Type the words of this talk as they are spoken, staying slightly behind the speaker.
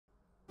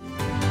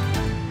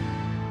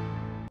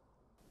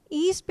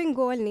East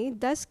Bengal ने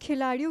 10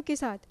 खिलाड़ियों के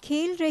साथ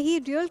खेल रही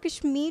रॉयल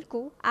कश्मीर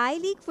को आई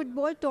लीग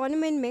फुटबॉल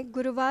टूर्नामेंट में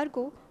गुरुवार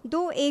को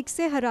 2-1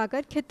 से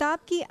हराकर खिताब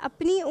की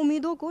अपनी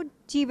उम्मीदों को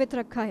जीवित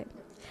रखा है,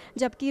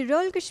 जबकि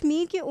रॉयल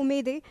कश्मीर की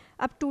उम्मीदें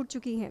अब टूट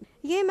चुकी हैं।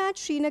 ये मैच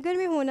श्रीनगर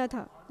में होना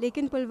था,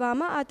 लेकिन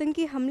पुलवामा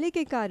आतंकी हमले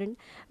के कारण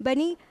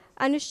बनी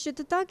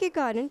अनिश्चितता के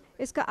कारण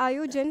इसका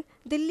आयोजन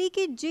दिल्ली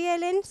के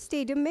JLN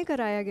स्टेडियम में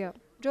कराया गया।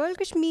 रॉयल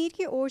कश्मीर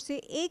की ओर से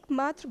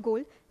एकमात्र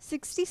गोल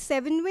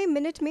 67वें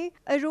मिनट में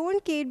अरोन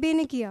केडबे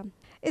ने किया।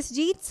 इस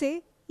जीत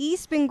से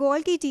ईस्ट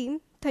बंगाल की टीम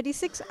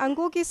 36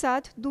 अंकों के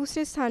साथ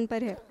दूसरे स्थान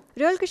पर है।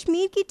 रॉयल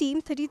कश्मीर की टीम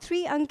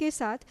 33 अंक के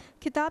साथ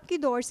खिताब की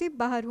दौड़ से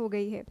बाहर हो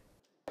गई है।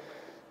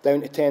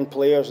 Down to 10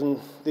 players, and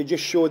they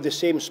just showed the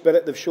same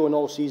spirit they've shown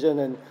all season.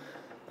 And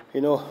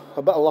you know,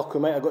 a bit of luck,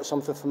 we might have got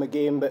something from the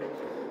game, but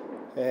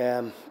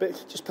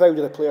just proud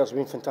of the players. Have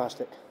been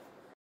fantastic.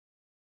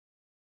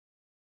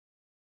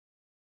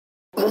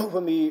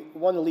 When we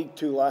won League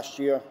Two last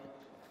year,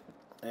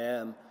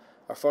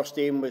 our first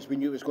aim was we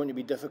knew it was going to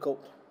be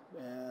difficult.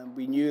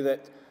 We knew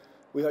that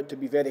we had to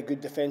be very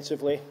good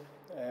defensively,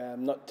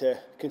 not to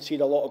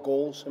concede a lot of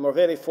goals, and we're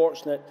very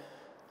fortunate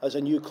as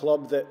a new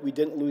club that we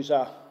didn't lose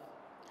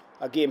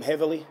a game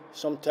heavily.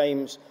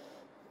 Sometimes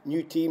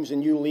new teams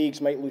and new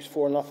leagues might lose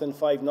 4-0,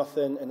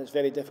 5-0, and it's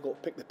very difficult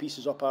to pick the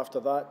pieces up after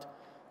that.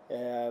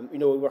 You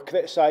know, we were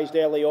criticised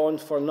early on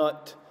for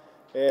not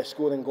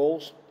scoring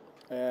goals,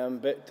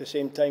 but at the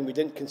same time we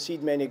didn't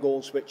concede many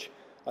goals, which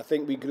I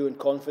think we grew in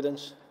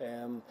confidence.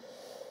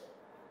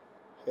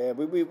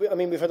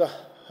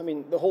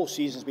 The whole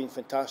season's been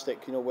fantastic.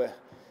 You know,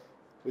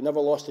 we never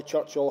lost to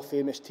Churchill, a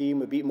famous team.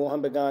 We beat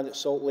Mohammedan at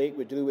Salt Lake.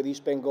 We drew with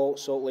East Bengal at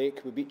Salt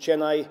Lake. We beat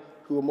Chennai,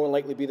 who were more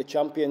likely to be the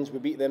champions. We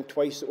beat them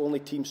twice, the only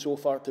team so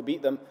far to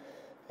beat them.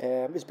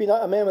 It's been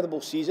a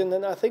memorable season,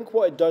 and I think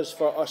what it does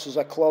for us as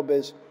a club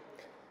is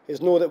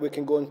know that we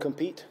can go and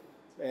compete.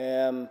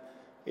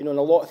 You know, and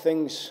a lot of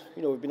things,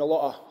 you know, there've been a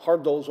lot of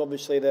hurdles.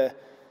 Obviously, the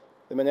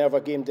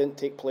Minerva game didn't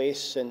take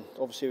place, and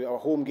obviously our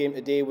home game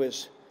today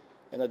was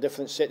in a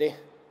different city,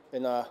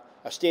 in a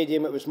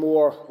stadium that was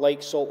more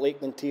like Salt Lake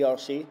than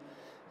TRC.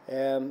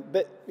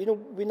 But, you know,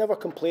 we never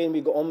complained, we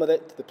got on with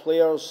it. The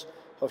players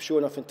have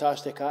shown a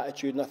fantastic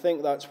attitude, and I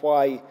think that's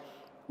why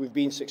we've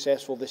been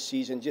successful this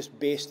season, just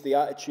based the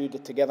attitude, the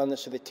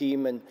togetherness of the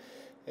team, and,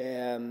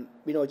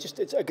 you know,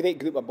 it's a great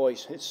group of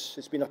boys.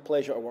 It's been a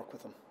pleasure to work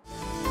with them.